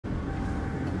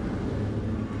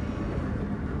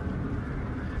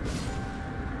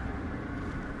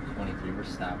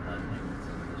never stopped on him.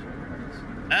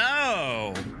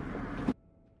 Oh,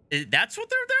 that's what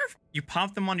they're there for? You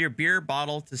pump them onto your beer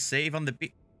bottle to save on the beer.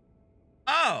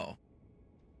 Oh,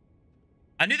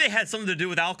 I knew they had something to do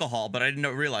with alcohol, but I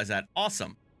didn't realize that.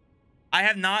 Awesome. I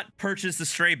have not purchased the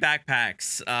stray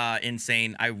backpacks.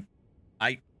 Insane.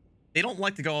 They don't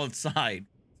like to go outside,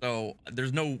 so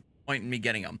there's no point in me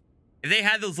getting them. If they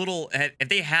had those little, if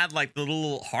they had like the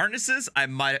little harnesses, I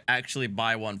might actually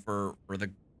buy one for the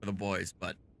boys.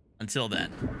 But until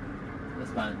then,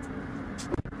 That's fine.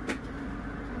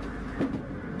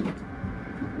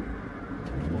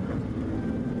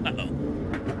 uh-oh.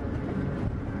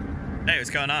 Hey, what's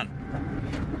going on?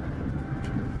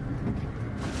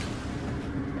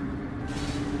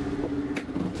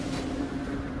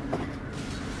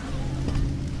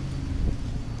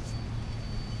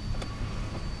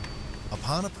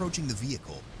 Upon approaching the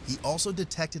vehicle, he also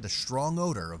detected a strong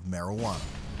odor of marijuana.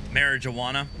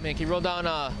 Marijuana? Man, can you roll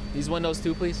down these windows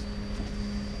too, please?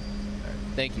 All right,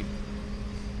 thank you.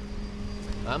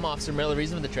 I'm Officer Miller.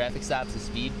 Reason for the traffic stop is the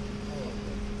speed.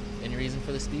 Any reason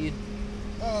for the speed?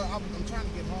 I'm trying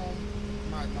to get home.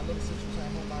 My little sister's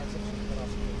at home by herself, but I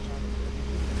was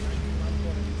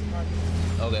trying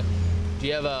to Okay. Do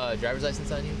you have a driver's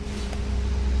license on you?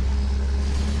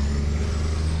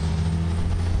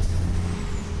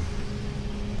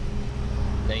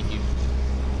 Thank you.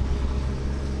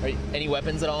 Any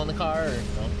weapons at all in the car? Or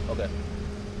no? Okay.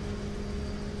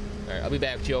 All right, I'll be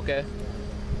back with you, okay?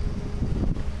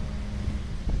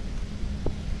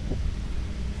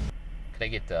 Could I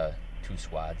get 2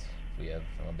 squads if we have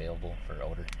them available for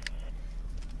odor?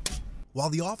 While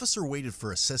the officer waited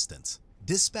for assistance,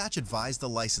 dispatch advised the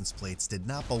license plates did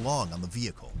not belong on the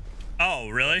vehicle. Oh,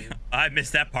 really? I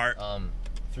missed that part.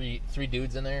 Three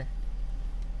dudes in there.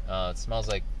 It smells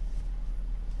like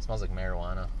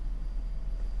marijuana.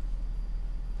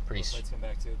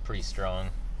 Pretty strong.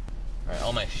 All right,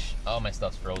 all my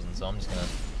stuff's frozen, so I'm just gonna. How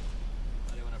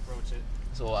do you want to approach it?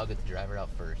 So I'll get the driver out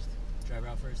first. Driver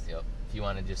out first? Yep. If you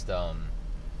want to just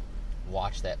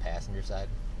watch that passenger side.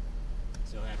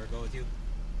 So have her go with you?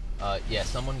 Yeah,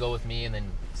 someone go with me and then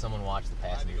someone watch the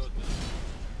passengers.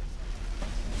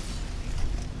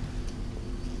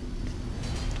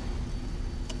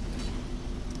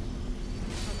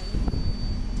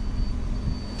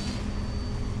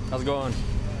 How's it going?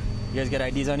 You guys got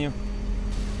IDs on you?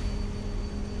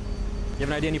 You have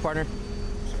an ID on you, partner?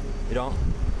 You don't?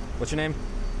 What's your name?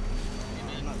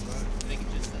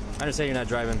 I understand you're not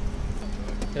driving.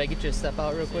 Can I get you to step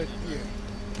out real quick?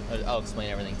 Yeah. I'll explain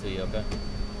everything to you, okay?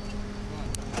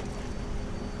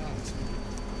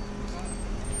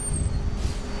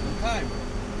 Hi.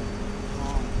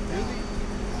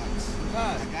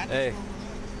 Hey.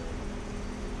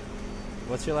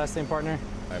 What's your last name, partner?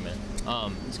 All right, man.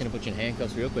 I'm just gonna put you in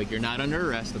handcuffs real quick. You're not under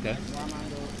arrest, okay?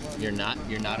 You're not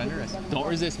under arrest. Don't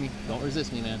resist me. Don't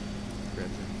resist me, man.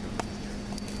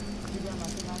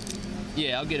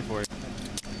 Yeah, I'll get it for you.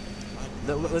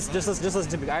 Just listen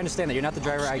to me. I understand that you're not the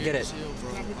driver. I get it.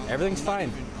 Everything's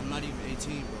fine. I'm not even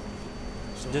 18,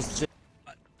 bro. Just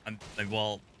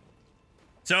Well,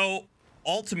 so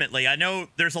ultimately, I know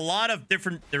there's a lot of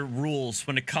different rules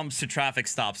when it comes to traffic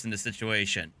stops in this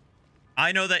situation.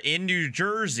 I know that in New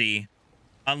Jersey,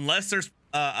 unless there's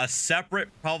a separate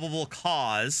probable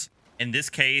cause, in this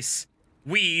case,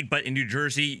 weed, but in New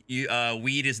Jersey,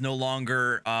 weed is no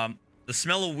longer, the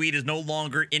smell of weed is no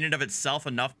longer in and of itself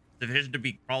enough sufficient to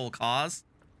be probable cause.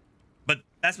 But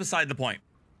that's beside the point.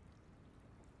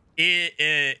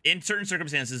 In certain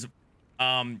circumstances,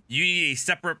 you need a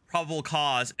separate probable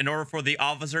cause in order for the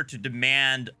officer to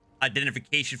demand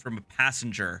identification from a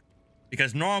passenger,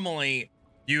 because normally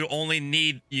you only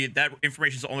need that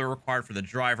information is only required for the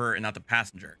driver and not the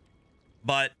passenger.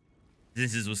 But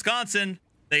this is Wisconsin.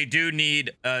 They do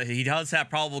need he does have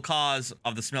probable cause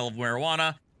of the smell of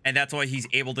marijuana, and that's why he's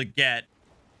able to get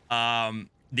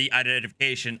the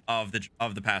identification of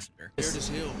the passenger.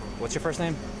 What's your first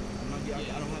name? I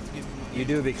don't have to give you my You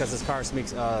do, because this car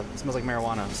smells like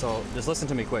marijuana. So just listen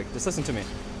to me quick. Just listen to me.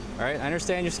 All right? I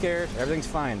understand you're scared. Everything's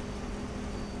fine.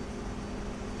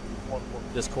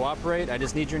 Just cooperate. I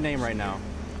just need your name right now.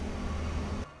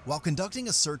 While conducting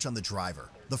a search on the driver,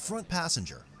 the front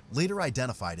passenger, later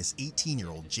identified as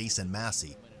 18-year-old Jason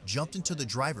Massey, jumped into the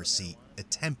driver's seat,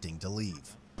 attempting to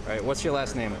leave. All right, what's your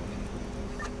last name?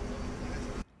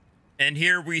 And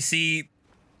here we see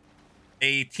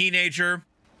a teenager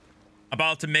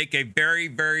about to make a very,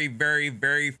 very, very,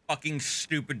 very fucking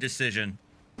stupid decision.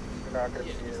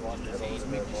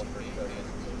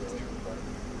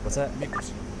 What's that?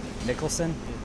 Nicholson?